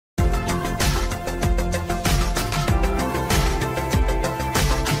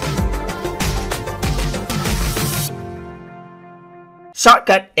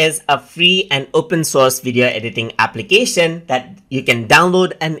Shotcut is a free and open source video editing application that you can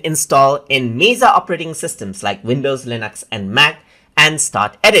download and install in major operating systems like Windows, Linux, and Mac and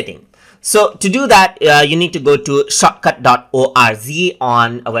start editing. So to do that, you need to go to shotcut.org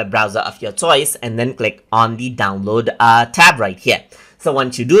on a web browser of your choice and then click on the download tab right here. So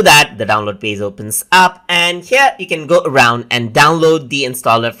once you do that, the download page opens up, and here you can go around and download the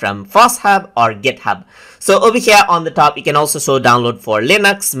installer from FossHub or GitHub. So over here on the top, you can also show download for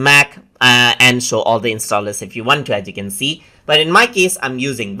Linux, Mac, and show all the installers if you want to, as you can see. But in my case, I'm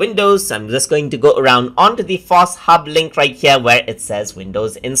using Windows, so I'm just going to go around onto the FossHub link right here where it says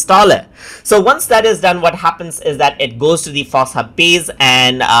Windows Installer. So once that is done, what happens is that it goes to the FossHub page,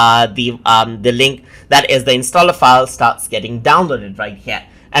 and the link that is the installer file starts getting downloaded right here.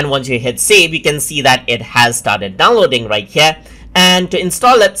 And once you hit save, you can see that it has started downloading right here. And to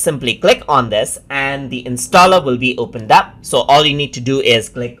install it, simply click on this and the installer will be opened up. So all you need to do is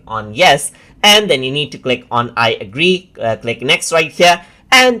click on yes, and then you need to click on I agree, click next right here,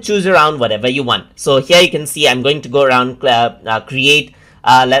 and choose around whatever you want. So here you can see I'm going to go around create,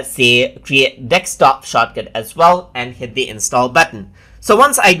 let's say create desktop shortcut as well, and hit the install button. So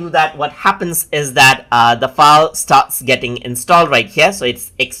once I do that, what happens is that the file starts getting installed right here. So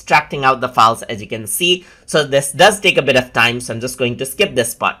it's extracting out the files, as you can see. So this does take a bit of time, so I'm just going to skip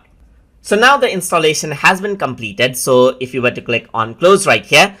this part. So now the installation has been completed. So if you were to click on close right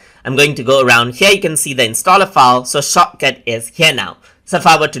here, I'm going to go around here. You can see the installer file. So Shotcut is here now. So if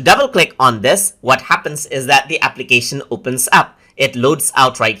I were to double click on this, what happens is that the application opens up. It loads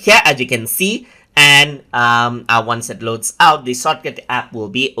out right here, as you can see. And once it loads out, the Shotcut app will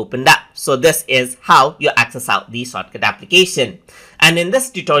be opened up. So this is how you access out the Shotcut application. And in this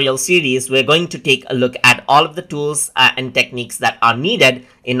tutorial series, we're going to take a look at all of the tools and techniques that are needed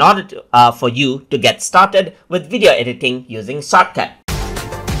in order to, for you to get started with video editing using Shotcut.